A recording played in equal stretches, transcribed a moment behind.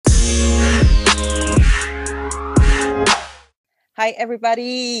Hi,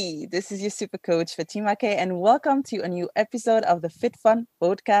 everybody. This is your super coach, Fatima K, and welcome to a new episode of the Fit Fun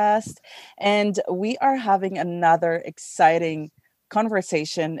podcast. And we are having another exciting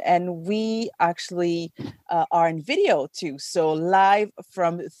conversation, and we actually are in video too. So, live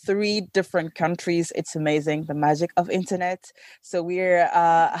from three different countries. It's amazing, the magic of internet. So, we're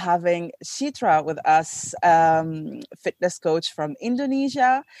having Chitra with us, fitness coach from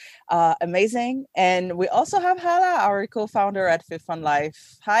Indonesia. Amazing. And we also have Hala, our co-founder at Fit Fun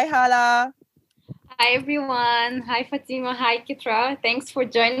Life. Hi, Hala. Hi, everyone. Hi, Fatima. Hi, Chitra. Thanks for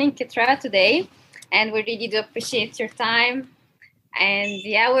joining Chitra today. And we really do appreciate your time. And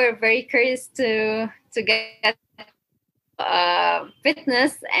yeah, we're very curious to get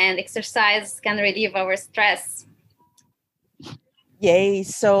fitness and exercise can relieve our stress. Yay.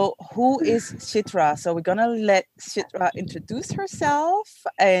 So who is Chitra? So we're going to let Chitra introduce herself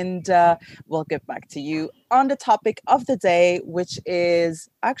and we'll get back to you on the topic of the day, which is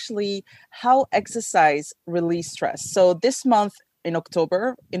actually how exercise release stress. So this month, in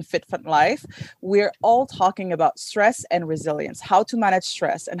October in Fit Fun Life, we're all talking about stress and resilience, how to manage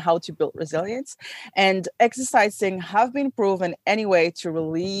stress and how to build resilience. And exercising have been proven anyway to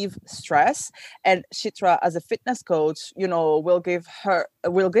relieve stress. And Chitra, as a fitness coach, will give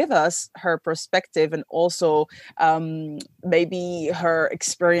us her perspective and also maybe her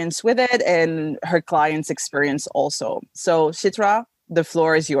experience with it and her clients' experience also. So Chitra, the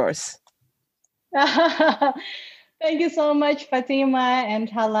floor is yours. Thank you so much, Fatima and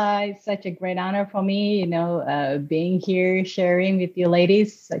Hala. It's such a great honor for me, being here, sharing with you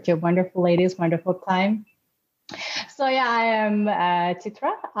ladies. Such a wonderful time. So yeah, I am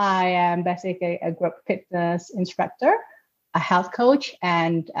Chitra. I am basically a group fitness instructor, a health coach,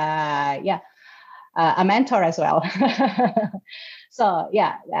 and a mentor as well. So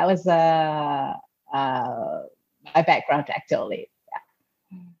yeah, that was my background actually.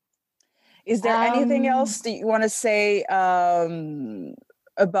 Is there anything else that you want to say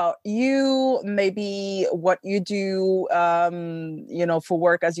about you? Maybe what you do, for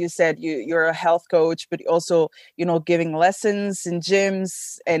work? As you said, you're a health coach, but also, giving lessons in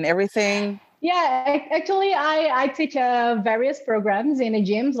gyms and everything. Yeah, actually, I teach various programs in the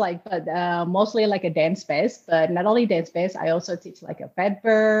gyms, but mostly like a dance space. But not only dance space, I also teach like a fat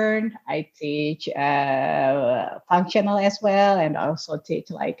burn. I teach functional as well, and I also teach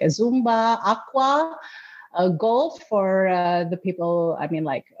like a Zumba, aqua, golf for the people. I mean,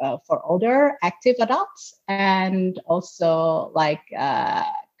 for older active adults, and also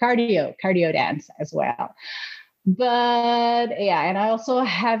cardio dance as well. But yeah, and I also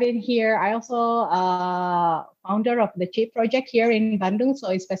have in here, I also founder of the CHIP project here in Bandung.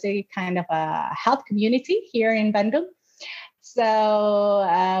 So it's basically kind of a health community here in Bandung.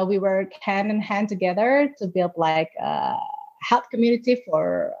 So we work hand in hand together to build like a health community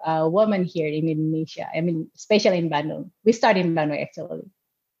for women here in Indonesia. I mean, especially in Bandung. We started in Bandung actually.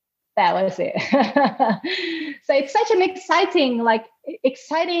 That was it. So it's such an exciting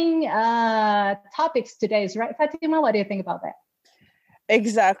topics today, right, Fatima? What do you think about that?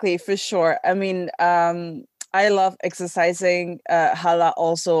 Exactly, for sure. I mean, I love exercising. Hala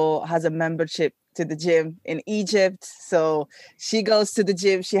also has a membership to the gym in Egypt, so she goes to the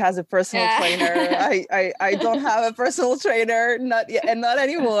gym. She has a personal trainer. I don't have a personal trainer, not yet, and not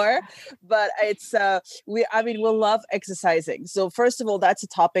anymore. But it's we love exercising. So first of all, that's a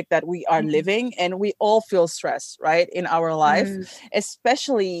topic that we are living, and we all feel stress, right, in our life,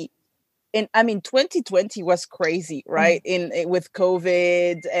 especially. 2020 was crazy, right? With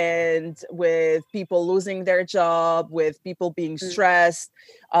COVID and with people losing their job, with people being stressed,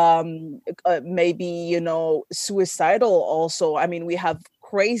 maybe, suicidal also. I mean, we have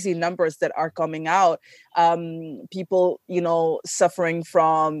crazy numbers that are coming out. People, suffering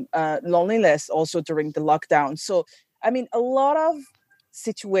from loneliness also during the lockdown. So, a lot of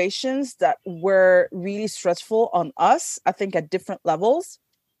situations that were really stressful on us, I think at different levels.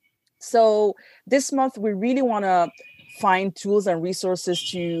 So this month, we really want to find tools and resources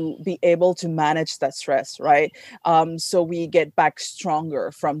to be able to manage that stress, right? So we get back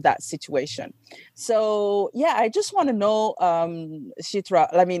stronger from that situation. So, yeah, I just want to know, Chitra,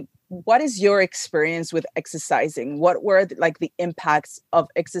 what is your experience with exercising? What were the impacts of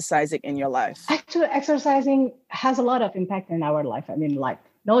exercising in your life? Actually, exercising has a lot of impact in our life.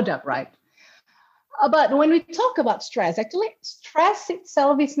 No doubt, right? But when we talk about stress, actually, stress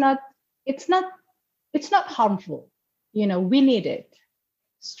itself is not harmful. We need it.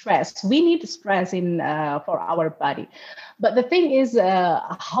 We need stress in for our body. But the thing is,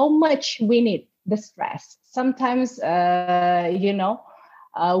 how much we need the stress. Sometimes,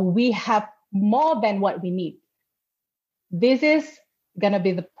 we have more than what we need. this is going to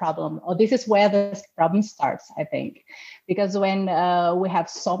be the problem, or this is where the problem starts, I think. Because when we have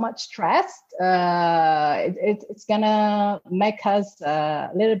so much stress, it's going to make us a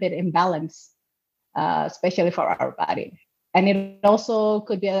little bit imbalanced, especially for our body. And it also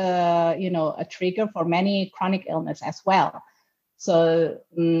could be a trigger for many chronic illness as well. So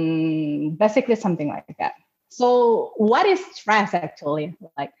basically something like that. So what is stress actually?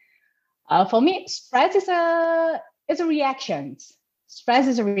 Like for me, stress is a reactions. Stress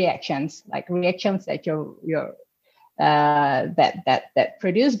is a reactions, like reactions that that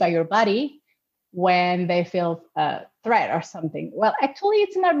produced by your body when they feel a threat or something. Well, actually,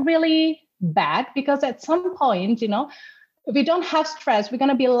 it's not really bad, because at some point, if we don't have stress, we're going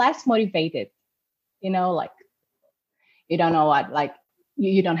to be less motivated. Like you don't know what, like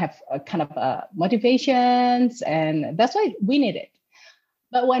you don't have a kind of motivations, and that's why we need it.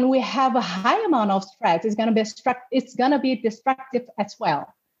 But when we have a high amount of stress, it's going to be destructive as well.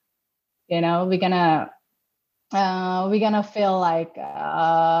 We're gonna feel like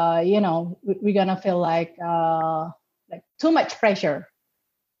we're gonna feel like too much pressure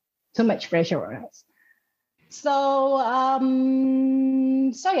on us. So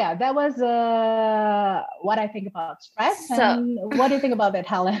yeah, that was what I think about stress. And what do you think about that,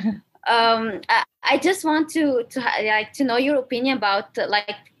 Helen? I just want to know your opinion about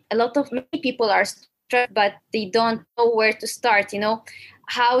like a lot of many people are stressed, but they don't know where to start.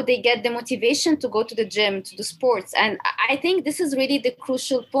 How they get the motivation to go to the gym, to do sports. And I think this is really the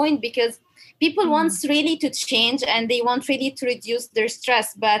crucial point, because people want really to change and they want really to reduce their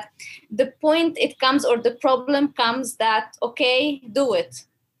stress. But the point it comes, or the problem comes, that, okay, do it.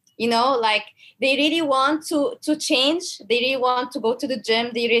 Like they really want to change. They really want to go to the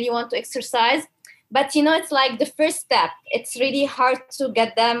gym. They really want to exercise. But, it's like the first step. It's really hard to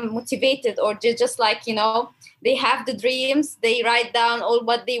get them motivated, or just like, they have the dreams. They write down all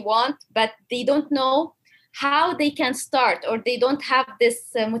what they want, but they don't know how they can start, or they don't have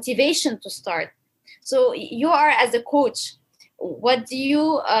this motivation to start. So you are, as a coach, what do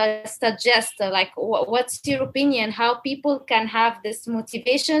you suggest? Like, what's your opinion? How people can have this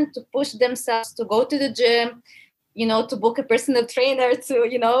motivation to push themselves to go to the gym, to book a personal trainer,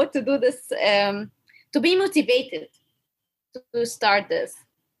 to do this, to be motivated to start this?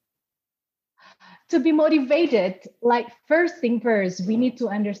 To be motivated, like first thing first, we need to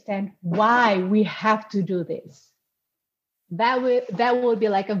understand why we have to do this. That will be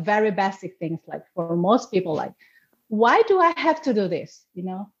like a very basic thing. Like for most people, like, why do I have to do this?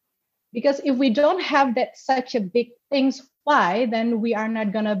 Because if we don't have that such a big things, why, then we are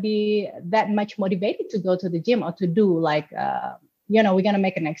not gonna be that much motivated to go to the gym or to do like, we're gonna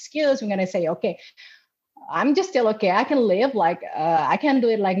make an excuse. We're gonna say, okay, I'm just still okay. I can live like I can do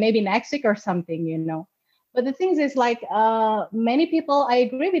it like maybe next week or something, But the thing is like many people, I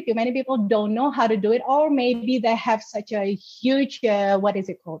agree with you. Many people don't know how to do it, or maybe they have such a huge what is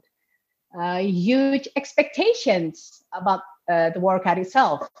it called? Huge expectations about the workout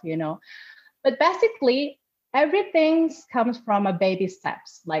itself, But basically, everything comes from a baby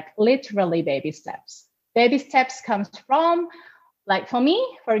steps, like literally baby steps. Baby steps comes from, like for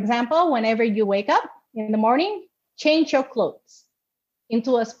me, for example, whenever you wake up in the morning, change your clothes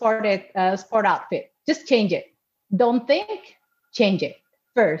into a sport outfit. Just change it. Don't think, change it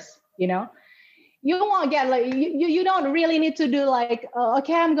first, You won't get like you don't really need to do like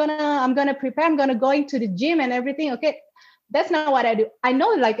okay, I'm gonna prepare, I'm gonna go into the gym and everything. Okay, that's not what I do. I know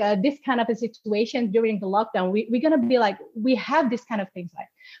like this kind of a situation during the lockdown, we're gonna be like, we have this kind of things, like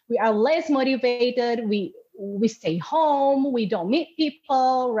we are less motivated, we stay home, we don't meet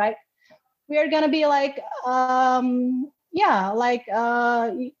people, right? We are gonna be like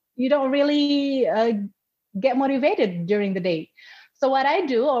you don't really get motivated during the day. So what I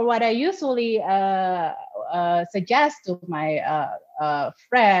do, or what I usually suggest to my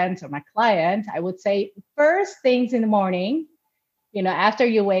friends or my clients, I would say first things in the morning, after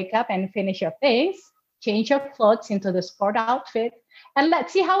you wake up and finish your things, change your clothes into the sport outfit, and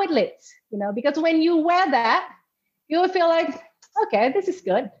let's see how it looks, because when you wear that, you will feel like, okay, this is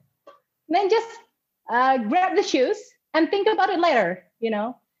good. And then just grab the shoes and think about it later,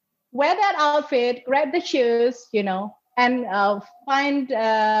 Wear that outfit, grab the shoes, and find,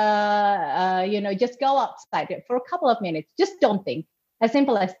 just go outside for a couple of minutes. Just don't think. As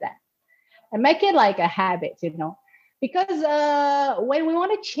simple as that. And make it like a habit, Because when we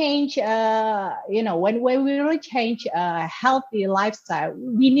want to change, when we want to change a healthy lifestyle,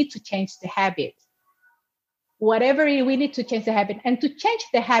 we need to change the habit. Whatever we need to change the habit. And to change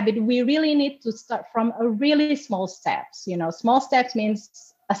the habit, we really need to start from a really small steps. Small steps means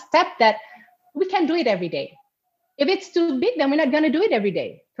a step that we can do it every day. If it's too big, then we're not going to do it every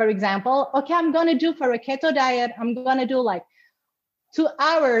day. For example, okay, I'm going to do for a keto diet, I'm going to do like 2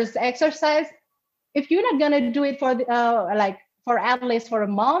 hours exercise. If you're not going to do it for like for at least for a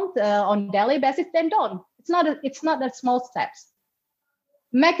month on daily basis, then don't. It's not that small steps.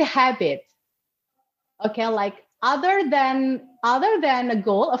 Make a habit. Okay, like other than a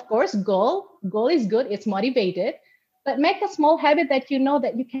goal, of course, goal is good. It's motivated, but make a small habit that you know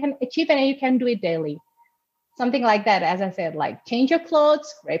that you can achieve and you can do it daily. Something like that, as I said, like change your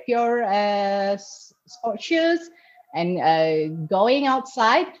clothes, grab your sport shoes, and going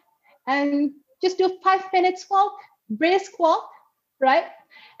outside and just do 5 minutes walk, brisk walk, right?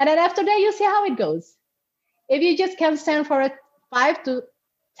 And then after that, you see how it goes. If you just can stand for 5 to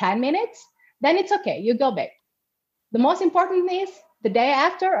 10 minutes, then it's okay. You go back. The most important is the day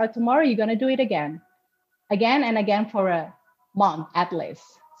after or tomorrow, you're going to do it again and again for a month at least.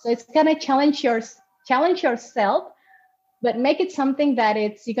 So it's going to challenge yourself, but make it something that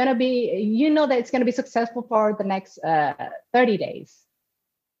you're going to be, that it's going to be successful for the next 30 days.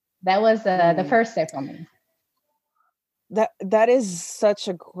 That was the first step for me. That is such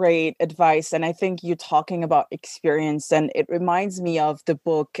a great advice. And I think you're talking about experience, and it reminds me of the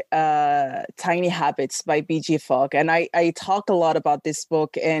book Tiny Habits by B.G. Fogg. And I talk a lot about this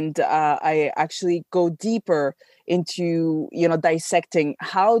book, and I actually go deeper into dissecting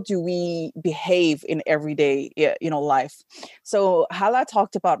how do we behave in everyday life. So Hala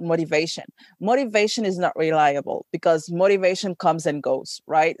talked about motivation. Motivation is not reliable because motivation comes and goes,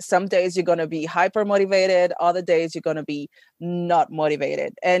 right? Some days you're going to be hyper motivated, other days you're going to be not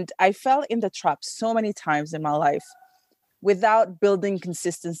motivated. And I fell in the trap so many times in my life without building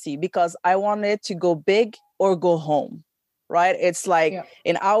consistency because I wanted to go big or go home. Right. It's like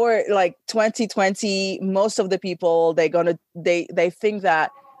in our 2020, most of the people, they think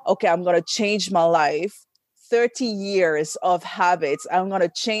that, okay, I'm going to change my life, 30 years of habits. I'm going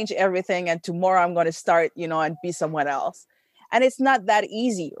to change everything. And tomorrow I'm going to start, and be someone else. And it's not that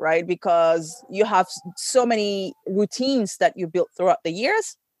easy, right? Because you have so many routines that you built throughout the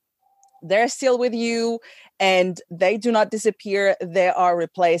years. They're still with you and they do not disappear. They are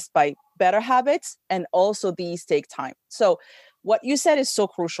replaced by better habits, and also these take time. So what you said is so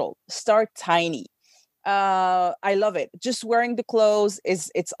crucial. Start tiny. I love it. Just wearing the clothes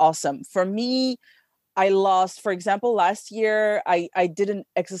it's awesome. For me, I lost, for example, last year, I didn't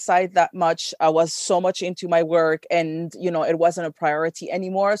exercise that much. I was so much into my work and, it wasn't a priority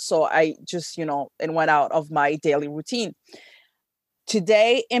anymore. So I just, it went out of my daily routine.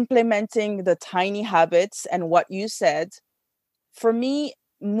 Today, implementing the tiny habits and what you said, for me,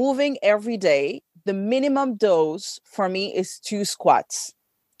 moving every day, the minimum dose for me is 2 squats.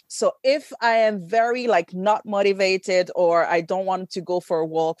 So if I am very not motivated, or I don't want to go for a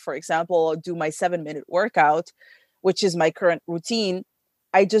walk, for example, or do my 7-minute workout, which is my current routine,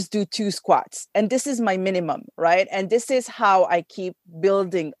 I just do 2 squats. And this is my minimum, right? And this is how I keep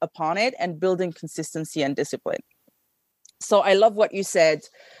building upon it and building consistency and discipline. So I love what you said.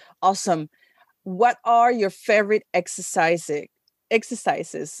 Awesome. What are your favorite exercises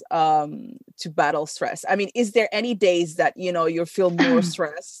to battle stress? I mean, is there any days that you feel more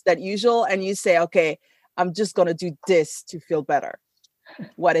stressed than usual and you say, okay, I'm just gonna do this to feel better?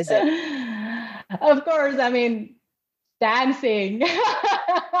 What is it? Of course, I mean, dancing.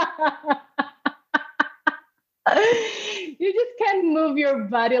 You just can't move your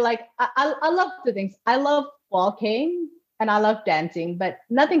body. I love two things. I love walking and I love dancing, but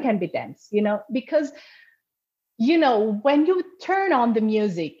nothing can be dance, because when you turn on the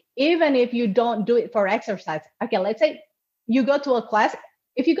music, even if you don't do it for exercise, okay, let's say you go to a class.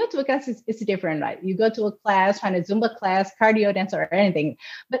 If you go to a class, it's different, right? You go to a class, find a Zumba class, cardio dance, or anything.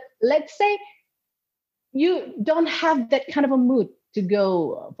 But let's say you don't have that kind of a mood to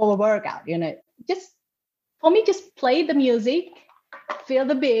go for a workout, just play the music, feel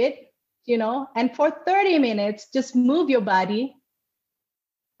the beat, and for 30 minutes, just move your body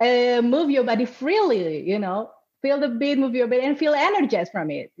freely, feel the beat, move your body, and feel energized from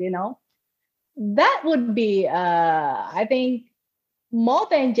it, That would be, I think, more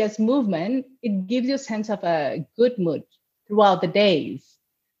than just movement. It gives you a sense of a good mood throughout the days,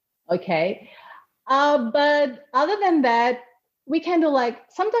 okay? But other than that, we can do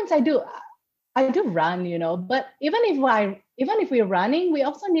sometimes I do run, but even if we're running, we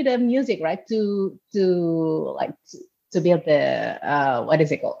also need a music, right? To build the, what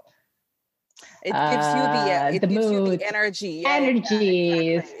is it called? It gives you the energy.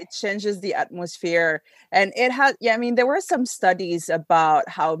 Energies. Exactly. It changes the atmosphere. And it has, there were some studies about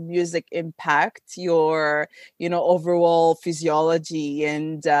how music impacts your, overall physiology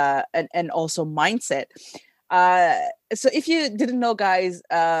and also mindset. So if you didn't know, guys,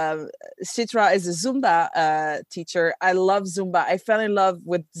 Chitra is a Zumba teacher. I love Zumba. I fell in love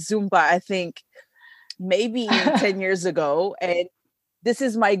with Zumba, I think, maybe 10 years ago. And this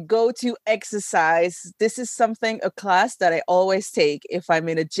is my go-to exercise. This is a class that I always take if I'm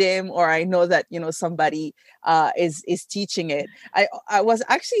in a gym or I know that, somebody is teaching it. I was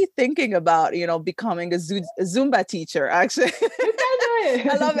actually thinking about, becoming a Zumba teacher, actually. You can do it.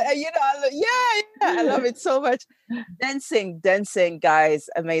 I love it. Yeah, I love it so much. Dancing, guys,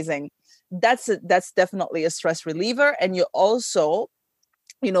 amazing. That's definitely a stress reliever. And you also,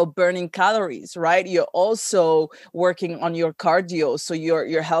 burning calories, right? You're also working on your cardio, so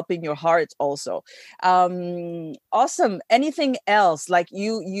you're helping your heart also. Awesome. Anything else? Like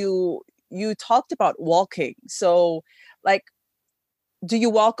you talked about walking, so like, do you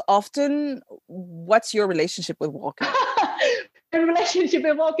walk often? What's your relationship with walking? My relationship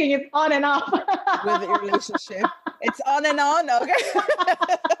with walking is on and off. With your relationship, it's on and on. Okay.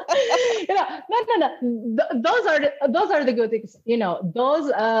 No. Those are the good things.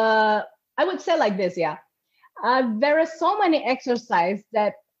 Those. I would say like this. Yeah. There are so many exercises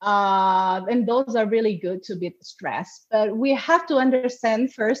that, and those are really good to beat stress. But we have to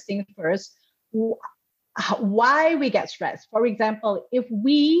understand first thing first, why we get stressed. For example, if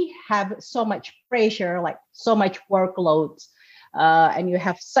we have so much pressure, like so much workload, and you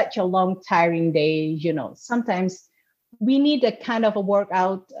have such a long, tiring day, sometimes we need a kind of a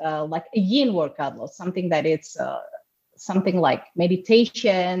workout, like a yin workout, or something that it's something like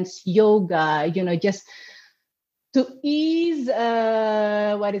meditations, yoga, just to ease,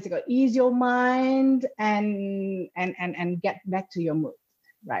 ease your mind and get back to your mood,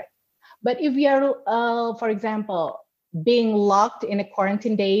 right? But if you're, for example, being locked in a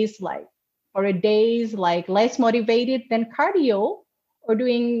quarantine days, like for a days, like less motivated than cardio or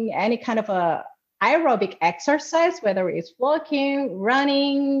doing any kind of a aerobic exercise, whether it's walking,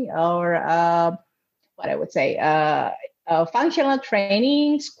 running, or what I would say, functional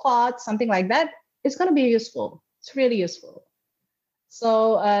training, squats, something like that, it's going to be useful. It's really useful.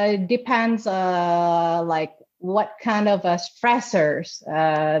 So it depends, like what kind of stressors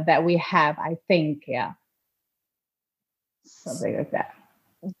that we have, I think. Yeah. Something like that.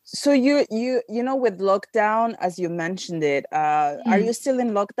 So you with lockdown, as you mentioned it, are you still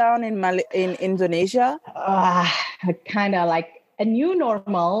in lockdown in Indonesia? Kind of like a new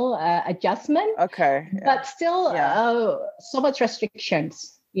normal adjustment. Okay. Yeah. But still so much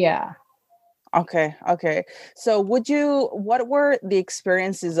restrictions. Yeah. Okay. So what were the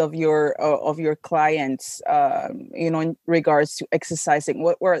experiences of your clients, in regards to exercising?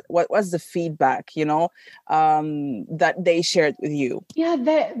 What was the feedback, that they shared with you? Yeah,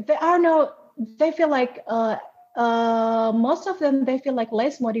 they feel like, most of them, they feel like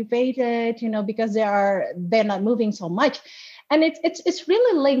less motivated, because they're not moving so much. And it's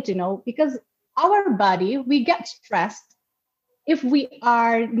really linked, because our body, we get stressed. If we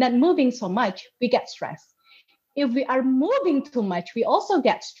are not moving so much, we get stressed. If we are moving too much, we also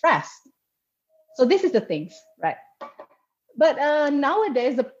get stressed. So this is the things, right? But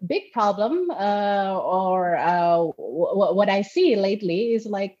nowadays, the big problem, what I see lately is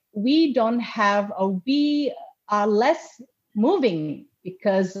like we are less moving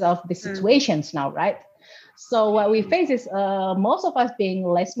because of the situations now, right? So what we face is most of us being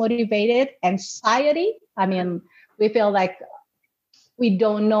less motivated, anxiety. I mean, we feel like we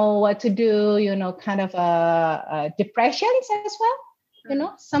don't know what to do, kind of depressions as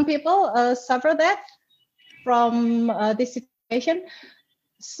well. Some people suffer that from this situation.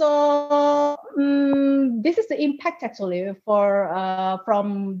 So this is the impact actually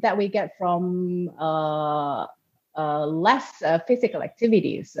from that we get from less physical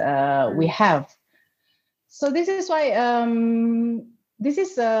activities we have. So this is why this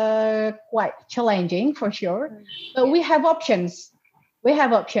is quite challenging for sure. But we have options.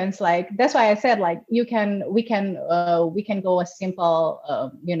 Like that's why I said like we can go a simple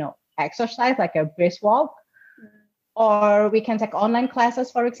exercise like a brisk walk, or we can take online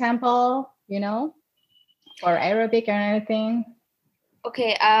classes, for example, for aerobic or anything.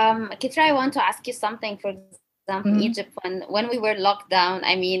 Okay, Chitra, I want to ask you something. For example, in Egypt, when we were locked down,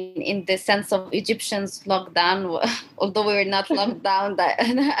 I mean, in the sense of Egyptians locked down, although we were not locked down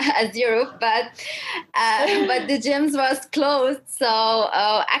as Europe, but the gyms was closed. So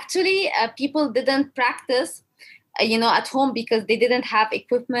actually, people didn't practice, at home because they didn't have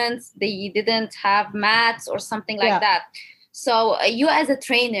equipment, they didn't have mats or something like that. So you as a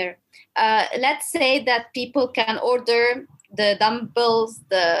trainer, let's say that people can order the dumbbells,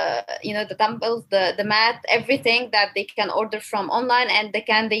 the mat, everything that they can order from online, and they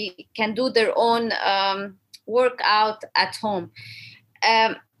can do their own work out at home.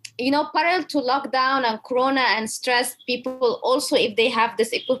 Um, Parallel to lockdown and corona and stress, people also, if they have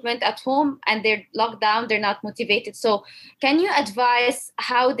this equipment at home and they're locked down, they're not motivated. So can you advise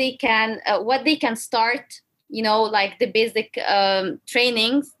how they can, what they can start, like the basic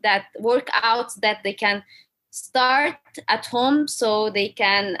trainings, that workouts that they can start at home, so they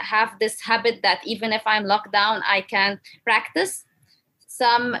can have this habit that even if I'm locked down, I can practice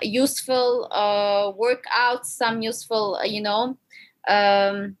some useful workouts, some useful,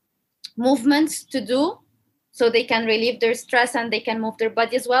 um, movements to do, so they can relieve their stress and they can move their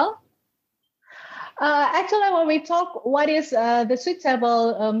body as well? Actually, when we talk, what is the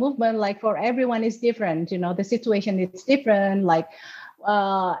suitable movement, like for everyone is different. The situation is different. Like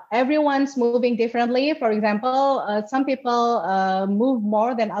everyone's moving differently. For example, some people move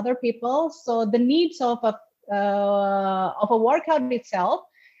more than other people, so the needs of a workout itself,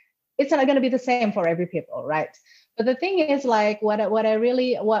 it's not going to be the same for every people, right? But the thing is, like what I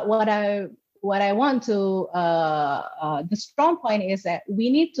want to the strong point is that we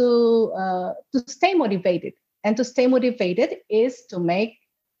need to stay motivated, and to stay motivated is to make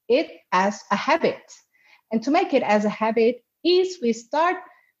it as a habit, and to make it as a habit is we start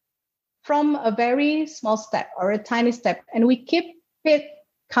from a very small step or a tiny step, and we keep it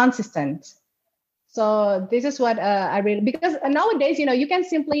consistent. So this is what I really, because nowadays, you can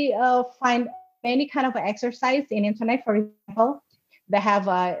simply find many kind of exercise in internet. For example, they have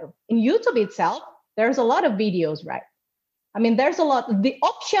in YouTube itself, there's a lot of videos, right? I mean, there's a lot. The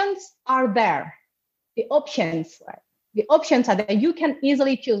options are there. The options, right? The options are there. You can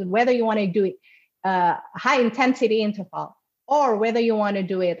easily choose whether you want to do it high intensity interval, or whether you want to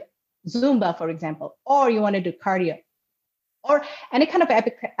do it Zumba, for example, or you want to do cardio, or any kind of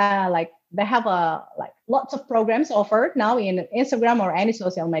epic, like they have like lots of programs offered now in Instagram or any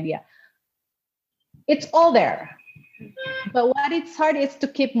social media. It's all there, but what it's hard is to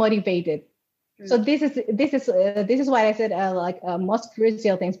keep motivated. So this is why I said most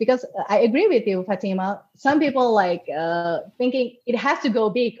crucial things, because I agree with you, Fatima. Some people like thinking it has to go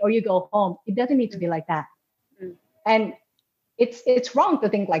big or you go home. It doesn't need to be like that, and it's wrong to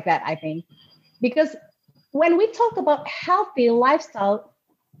think like that, I think, because when we talk about healthy lifestyle,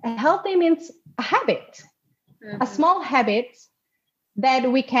 healthy means a habit, a small habit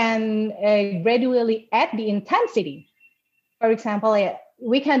that we can gradually add the intensity. For example,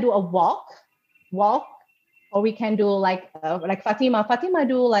 we can do a walk, or we can do like Fatima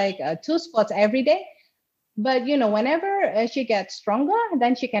do like 2 squats every day. But whenever she gets stronger,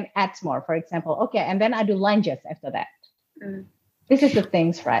 then she can add more. For example, okay, and then I do lunges after that. This is the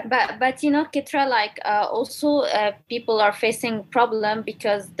things, right? But Chitra, like also people are facing problem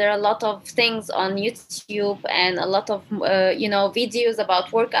because there are a lot of things on YouTube and a lot of videos about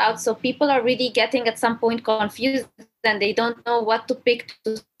workouts. So people are really getting at some point confused, and they don't know what to pick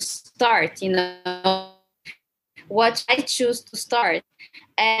to start. What I choose to start.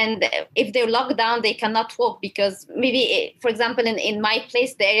 And if they're locked down, they cannot walk because maybe, for example, in my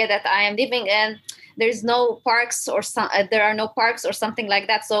place, the area that I am living in, there's no parks or there are no parks or something like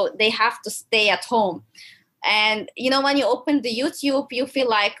that. So they have to stay at home. And, when you open the YouTube, you feel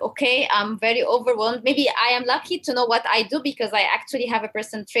like, okay, I'm very overwhelmed. Maybe I am lucky to know what I do because I actually have a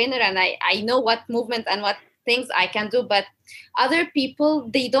personal trainer and I know what movement and what things I can do. But other people,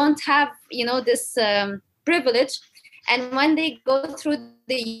 they don't have, this privilege. And when they go through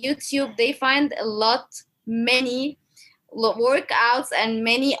the YouTube, they find many workouts and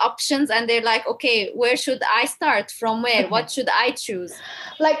many options, and they're like, okay, where should I start? From where? What should I choose?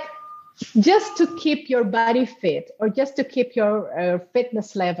 Like, just to keep your body fit, or just to keep your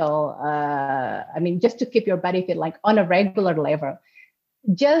fitness level, just to keep your body fit, like on a regular level,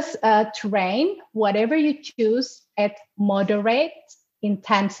 just train whatever you choose at moderate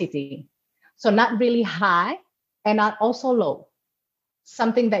intensity. So not really high and not also low.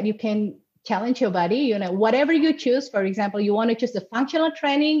 Something that you can challenge your body, whatever you choose. For example, you want to choose the functional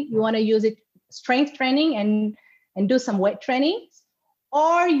training, you want to use it strength training and do some weight training,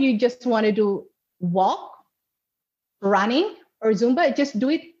 or you just want to do walk, running, or Zumba, just do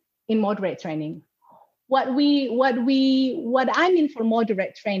it in moderate training. What I mean for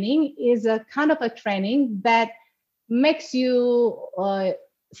moderate training is a kind of a training that makes you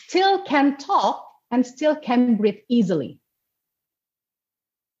still can talk and still can breathe easily.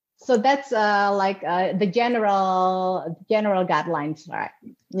 So that's the general guidelines, right?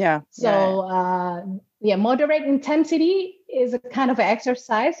 Yeah. So moderate intensity is a kind of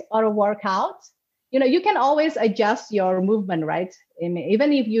exercise or a workout. You can always adjust your movement, right?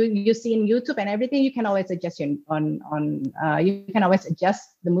 Even if you see in YouTube and everything, you can always adjust you can always adjust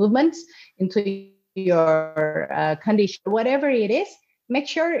the movements into your condition, whatever it is, make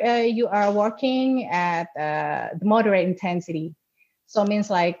sure you are working at the moderate intensity. So it means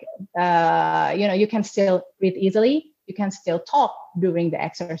like, you can still breathe easily. You can still talk during the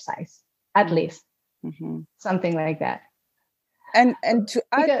exercise, at least. Something like that. And to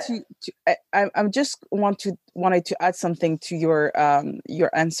add I'm just wanted to add something to your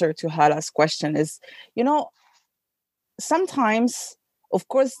answer to Hala's question is, sometimes, of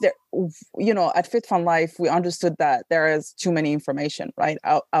course, there, at Fit Fun Life, we understood that there is too many information right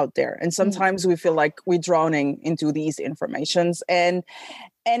out there, and sometimes we feel like we're drowning into these informations, and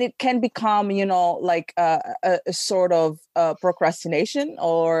it can become, like a sort of procrastination,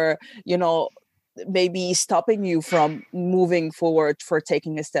 or maybe stopping you from moving forward, for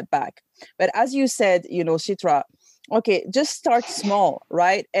taking a step back. But as you said, Chitra, okay, just start small,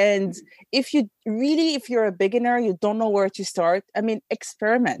 right? And if you're a beginner, you don't know where to start, I mean,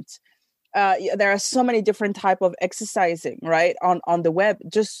 experiment. There are so many different type of exercising, right, on the web.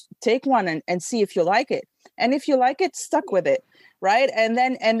 Just take one and see if you like it. And if you like it, stuck with it, right? And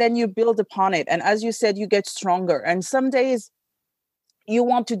then you build upon it. And as you said, you get stronger. And some days you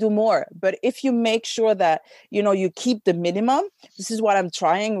want to do more, but if you make sure that you keep the minimum, this is what I'm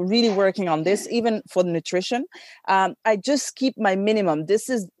trying, really working on this, even for the nutrition. I just keep my minimum. This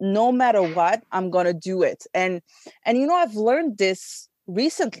is, no matter what, I'm gonna do it. And I've learned this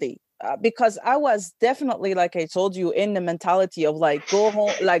recently, because I was definitely, like I told you, in the mentality of like, go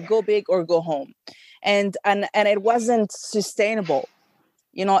home, like go big or go home, and it wasn't sustainable.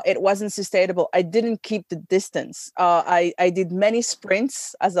 It wasn't sustainable. I didn't keep the distance. I did many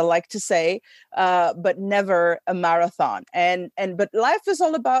sprints, as I like to say, but never a marathon. But life is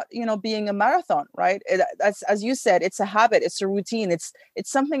all about, being a marathon, right? As you said, it's a habit, it's a routine, it's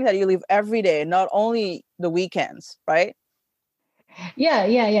something that you live every day, not only the weekends, right?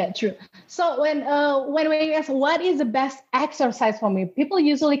 Yeah, true. So when we ask what is the best exercise for me, people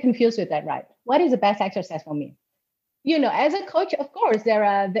usually confuse with that, right? What is the best exercise for me? As a coach, of course, there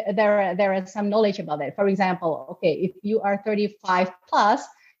are some knowledge about that. For example, okay, if you are 35 plus,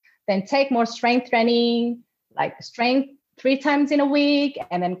 then take more strength training, like strength 3 times in a week,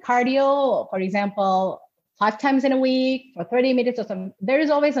 and then cardio, for example, 5 times in a week for 30 minutes or something. There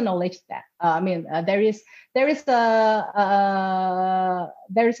is always a knowledge that there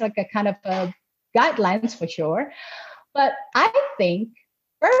is like a kind of guidelines for sure. But I think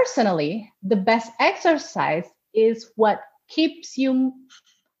personally, the best exercise is what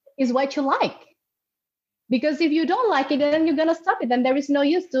what you like. Because if you don't like it, then you're gonna stop it. Then there is no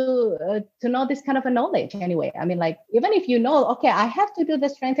use to know this kind of a knowledge anyway. I mean, like, even if okay, I have to do the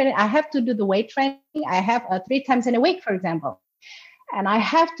strength training, I have to do the weight training, I have 3 times in a week, for example, and I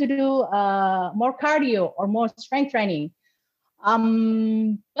have to do more cardio or more strength training.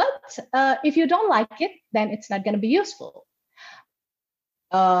 But if you don't like it, then it's not gonna be useful.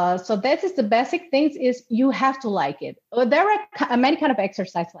 So that is the basic things, is you have to like it. There are many kind of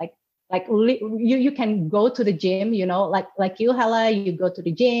exercise, like you can go to the gym, like you, Hala, you go to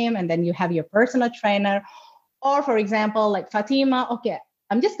the gym and then you have your personal trainer. Or for example, like Fatima, okay,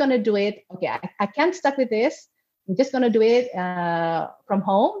 I'm just going to do it. Okay, I can't stuck with this. I'm just going to do it from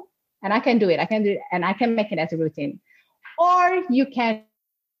home, and I can do it. And I can make it as a routine. Or you can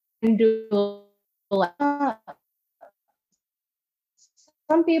do like,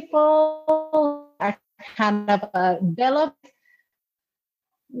 some people are kind of developed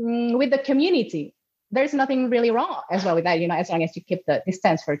with the community. There's nothing really wrong as well with that, as long as you keep the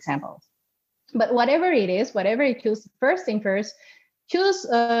distance, for example. But whatever it is, whatever you choose, first thing first, choose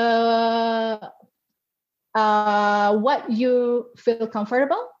what you feel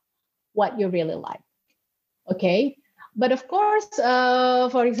comfortable, what you really like. Okay. But of course,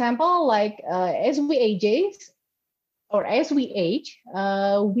 for example, like as we age,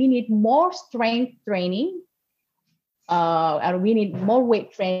 we need more strength training, or we need more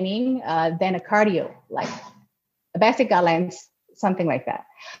weight training than a cardio, like a basic guidelines, something like that.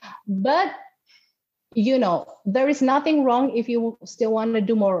 But there is nothing wrong if you still want to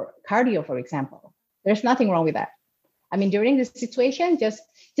do more cardio, for example. There's nothing wrong with that. I mean, during this situation, just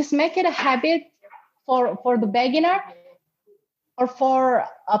make it a habit for the beginner, or for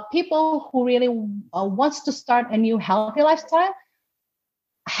people who really wants to start a new healthy lifestyle.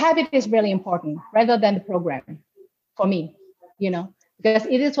 Habit is really important rather than the program for me, because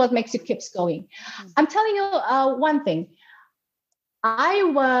it is what makes you keep going. I'm telling you one thing. I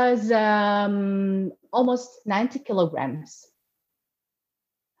was almost 90 kilograms.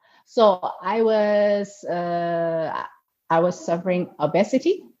 So I was suffering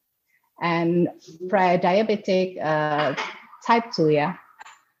obesity and pre-diabetic type 2, yeah.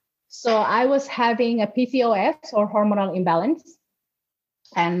 So I was having a PCOS or hormonal imbalance.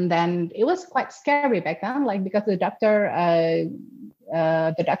 And then it was quite scary back then, like because the doctor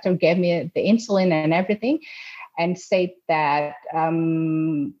gave me the insulin and everything, and said that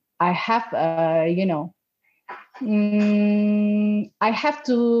I have, I have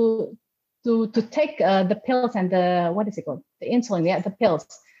to take the pills and the, what is it called, the insulin, yeah, the pills,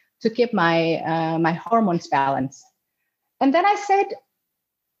 to keep my hormones balanced. And then I said,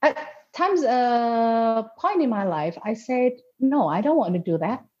 at times point in my life, I said, no, I don't want to do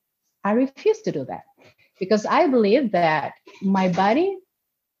that. I refuse to do that, because I believe that my body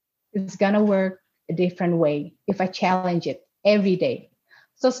is going to work a different way if I challenge it every day.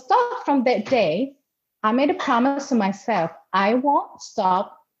 So start from that day, I made a promise to myself, I won't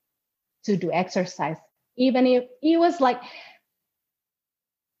stop to do exercise. Even if it was like,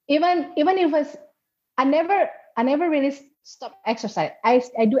 even if it was, I never really stop exercise. I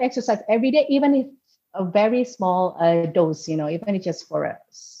do exercise every day, even if a very small dose, even if just for a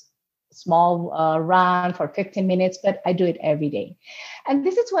small run for 15 minutes, but I do it every day. And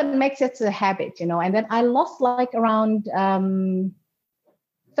this is what makes it a habit, and then I lost like around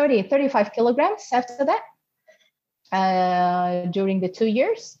 35 kilograms after that during the 2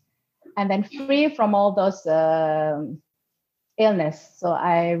 years, and then free from all those illness. So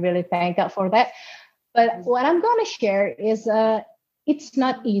I really thank God for that. But what I'm going to share is it's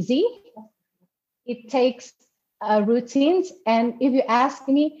not easy. It takes routines. And if you ask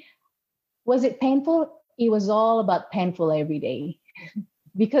me, was it painful? It was all about painful every day.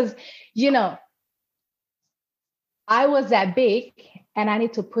 Because, I was that big and I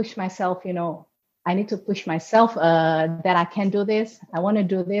need to push myself, I need to push myself that I can do this. I want to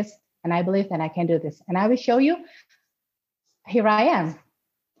do this. And I believe that I can do this. And I will show you, here I am.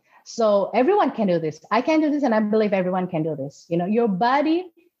 So everyone can do this. I can do this, and I believe everyone can do this. Your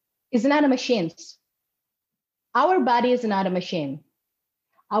body is not a machine. Our body is not a machine.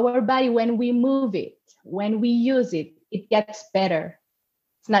 Our body, when we move it, when we use it, it gets better.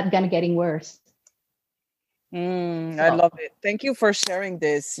 It's not gonna getting worse. I love it. Thank you for sharing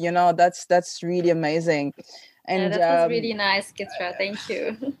this. That's really amazing. And that was really nice, Chitra. Thank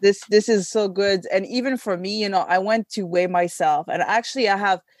you. This is so good. And even for me, I went to weigh myself, and actually I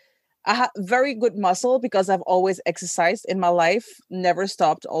have very good muscle because I've always exercised in my life, never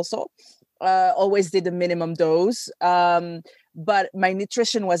stopped also. Always did the minimum dose. But my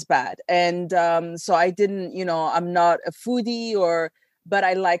nutrition was bad. And so I didn't, I'm not a foodie but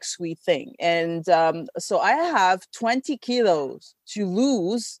I like sweet thing. And so I have 20 kilos to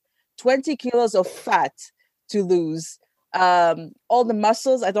lose, 20 kilos of fat to lose. All the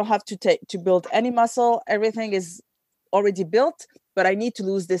muscles, I don't have to build any muscle. Everything is already built, but I need to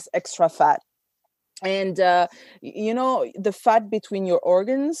lose this extra fat. And the fat between your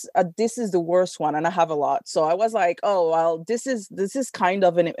organs, this is the worst one, and I have a lot. So I was like, oh well, this is kind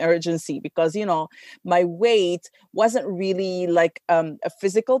of an emergency, because my weight wasn't really like a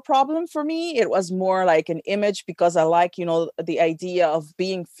physical problem for me. It was more like an image, because I like the idea of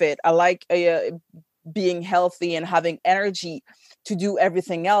being fit. I like being healthy and having energy to do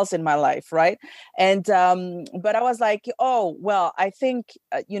everything else in my life, right? And but I was like, oh well, I think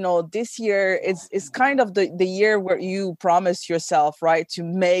this year is kind of the year where you promise yourself, right, to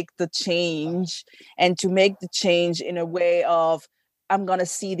make the change, and to make the change in a way of, I'm gonna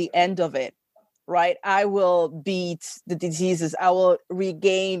see the end of it, right? I will beat the diseases. I will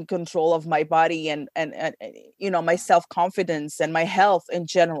regain control of my body and my self-confidence and my health in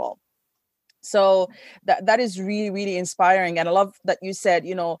general. So that is really, really inspiring. And I love that you said,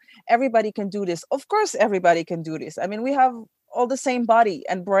 everybody can do this. Of course, everybody can do this. I mean, we have all the same body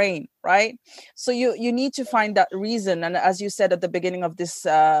and brain, right? So you need to find that reason. And as you said at the beginning of this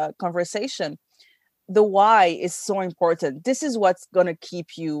conversation, the why is so important. This is what's going to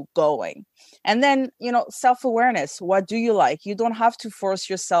keep you going. And then, self-awareness. What do you like? You don't have to force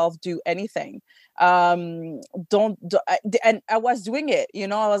yourself do anything. And I was doing it,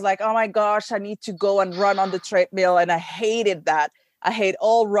 I was like, oh my gosh, I need to go and run on the treadmill. And I hated that. I hate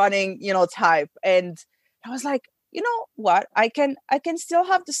all running, type. And I was like, you know what? I can still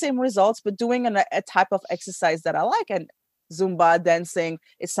have the same results, but doing a type of exercise that I like. And Zumba dancing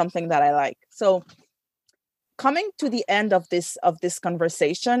is something that I like. So coming to the end of this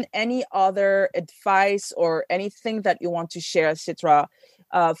conversation, any other advice or anything that you want to share, Chitra,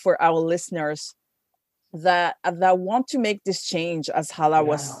 for our listeners that want to make this change, as Hala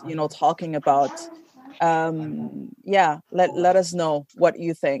was, talking about? Let us know what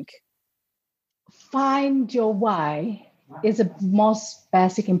you think. Find your why is the most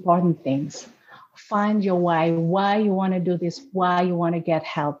basic important things. find your why you want to do this, why you want to get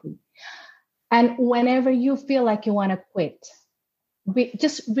healthy. And whenever you feel like you want to quit,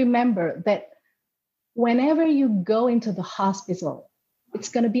 just remember that whenever you go into the hospital, it's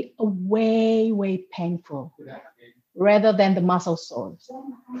going to be a way, way painful rather than the muscle sores.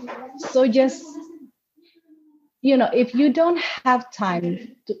 So just, if you don't have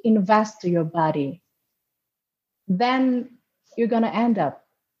time to invest to your body, then you're going to end up,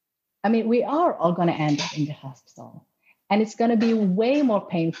 we are all going to end up in the hospital. And it's going to be way more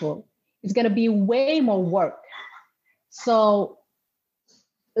painful. It's going to be way more work. So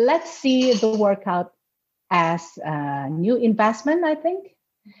let's see the workout as a new investment, I think.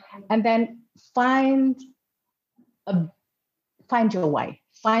 And then find your why.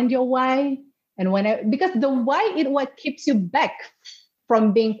 Find your why. And because the why is what keeps you back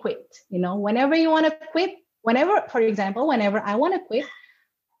from being quit. Whenever you want to quit, for example, whenever I want to quit,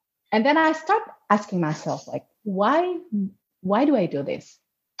 and then I start asking myself, like, why do I do this?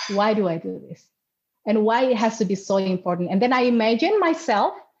 Why do I do this? And why it has to be so important? And then I imagine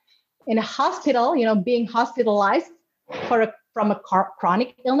myself in a hospital, being hospitalized from a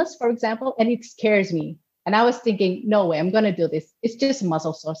chronic illness, for example, and it scares me. And I was thinking, no way, I'm going to do this. It's just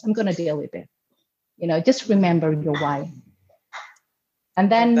muscle sores. I'm going to deal with it. Just remember your why.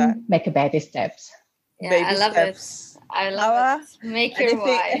 And then make a baby steps. Yeah, Baby I love steps. it. I love it. Make your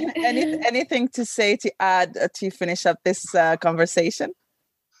why. Anything to say, to add, to finish up this conversation?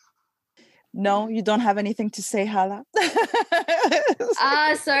 No, you don't have anything to say, Hala?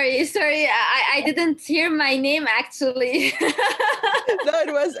 Sorry. I didn't hear my name, actually. No,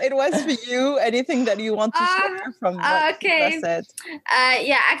 it was for you. Anything that you want to share from what Chitra said?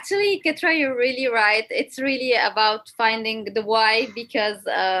 Actually, Chitra, you're really right. It's really about finding the why, because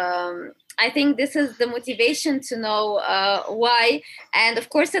I think this is the motivation to know why. And of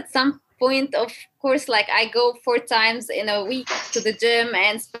course, at some point, of course, like I go 4 times in a week to the gym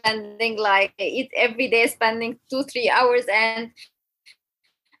and spending eat every day, spending 2-3 hours, and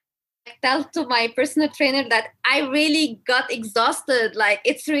tell to my personal trainer that I really got exhausted.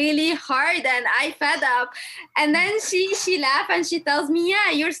 It's really hard and I fed up. And then she laughed and she tells me,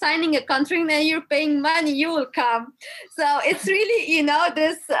 yeah, you're signing a contract and you're paying money, you will come. So it's really,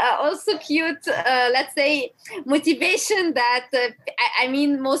 this also cute, let's say, motivation that,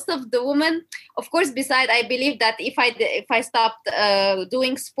 most of the women, of course, beside, I believe that if I stopped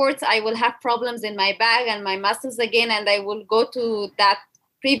doing sports, I will have problems in my back and my muscles again, and I will go to that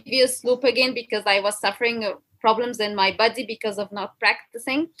previous loop again, because I was suffering problems in my body because of not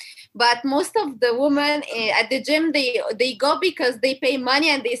practicing. But most of the women at the gym, they go because they pay money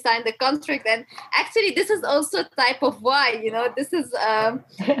and they sign the contract. And actually, this is also a type of why, this is a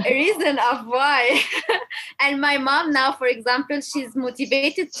reason of why. And my mom now, for example, she's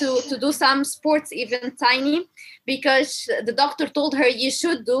motivated to do some sports, even tiny, because the doctor told her you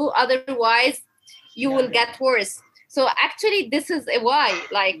should do, otherwise you will get worse. So actually, this is a why.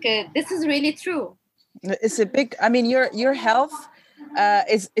 This is really true. It's a big. Your health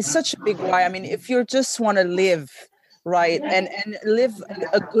is such a big why. If you just want to live, right, and live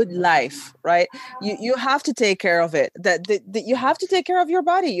a good life, right, you have to take care of it. That you have to take care of your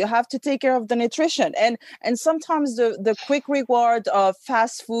body. You have to take care of the nutrition, and sometimes the quick reward of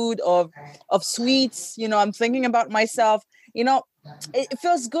fast food, of sweets. I'm thinking about myself. It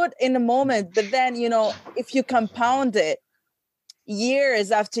feels good in the moment, but then, if you compound it years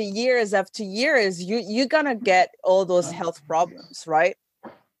after years after years, you're gonna get all those health problems, right?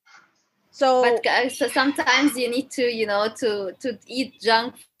 So sometimes you need to to eat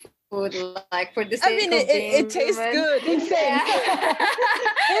junk food, for the sake of being it tastes good.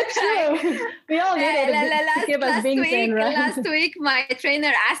 It's true. We all need it to keep us being sane, right? Last week, my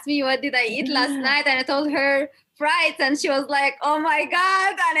trainer asked me what did I eat last night, and I told her fries, and she was like, oh my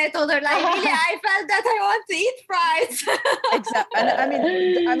God. And I told her, really, I felt that I want to eat fries.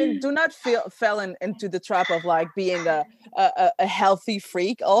 Exactly. And do not fell into the trap of being a healthy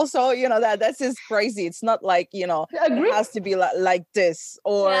freak also. That's just crazy. It's not it has to be like this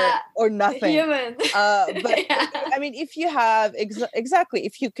or nothing. Human. But if you have exactly,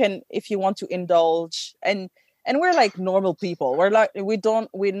 if you want to indulge, and we're normal people. We're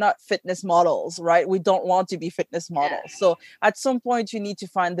not fitness models, right? We don't want to be fitness models. Yeah. So at some point you need to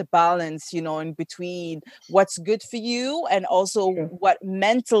find the balance, in between what's good for you and also what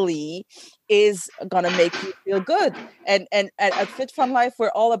mentally is going to make you feel good. And at Fit Fun Life, we're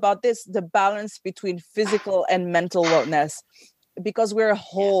all about this, the balance between physical and mental wellness, because we're a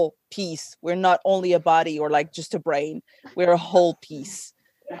whole piece. We're not only a body or just a brain. We're a whole piece.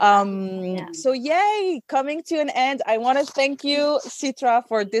 So yay, coming to an end. I want to thank you, Chitra,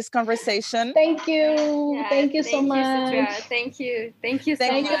 for this conversation. Thank you. Yeah, thank you so Chitra. much. Thank you. Thank you so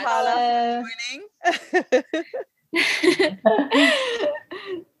Thank you, much. Hala, for joining.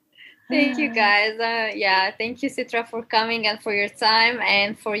 Thank you, guys. Thank you, Citra, for coming and for your time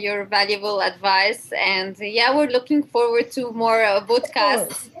and for your valuable advice. And we're looking forward to more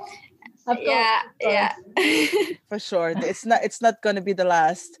podcasts. Of course. For sure, it's not going to be the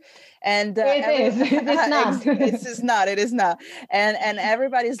last. And it is not. And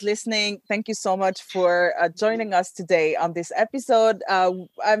everybody's listening, thank you so much for joining us today on this episode. I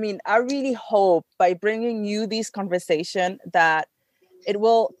really hope by bringing you this conversation that it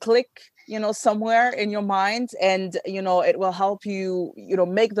will click, somewhere in your mind, and it will help you,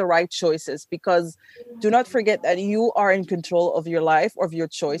 make the right choices, because do not forget that you are in control of your life, of your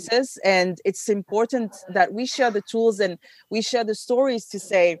choices. And it's important that we share the tools and we share the stories to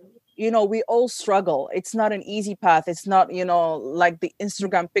say, we all struggle. It's not an easy path. It's not, like the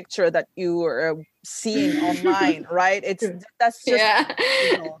Instagram picture that you are seeing online, right? That's just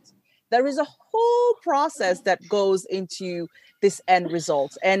there is a whole process that goes into this end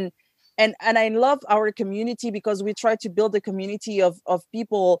result. And I love our community, because we try to build a community of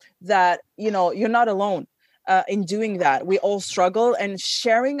people that, you're not alone in doing that. We all struggle, and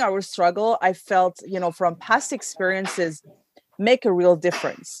sharing our struggle, I felt, from past experiences, make a real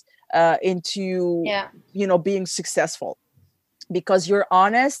difference into, being successful, because you're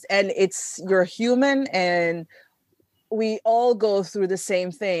honest and you're human, and we all go through the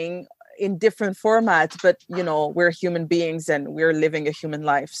same thing in different formats, but we're human beings and we're living a human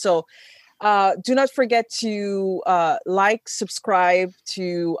life. So do not forget to subscribe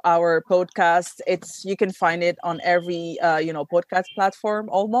to our podcast. You can find it on every podcast platform,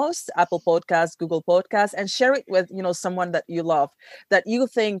 almost Apple Podcasts, Google Podcasts, and share it with someone that you love, that you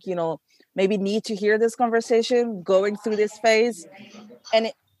think maybe need to hear this conversation, going through this phase.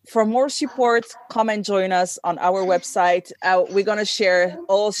 And for more support, come and join us on our website. We're going to share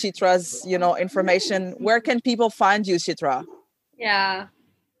all Chitra's, information. Where can people find you, Chitra? They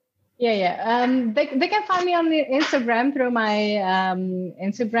can find me on the Instagram through my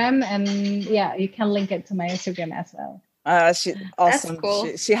Instagram, and you can link it to my Instagram as well. She awesome. That's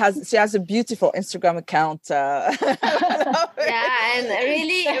cool. She has a beautiful Instagram account. And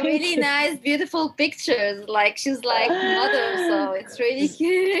really nice, beautiful pictures. Like she's like model, so it's really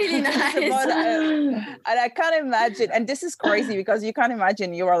really nice. And I can't imagine. And this is crazy, because you can't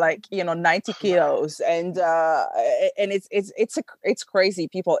imagine you are like 90 kilos, and it's crazy.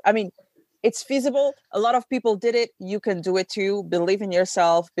 People, I mean, it's feasible. A lot of people did it. You can do it too. Believe in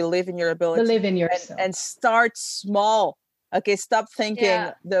yourself. Believe in your ability. Believe in yourself. And start small. Okay, stop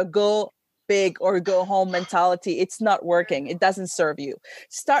thinking the go big or go home mentality. It's not working. It doesn't serve you.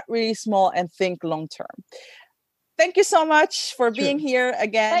 Start really small and think long term. Thank you so much for being here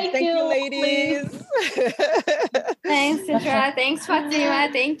again. Thank you, ladies. Thanks, Citra. Thanks, Fatima.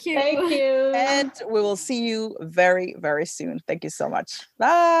 Thank you. Thank you. And we will see you very, very soon. Thank you so much.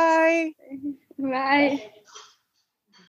 Bye. Bye.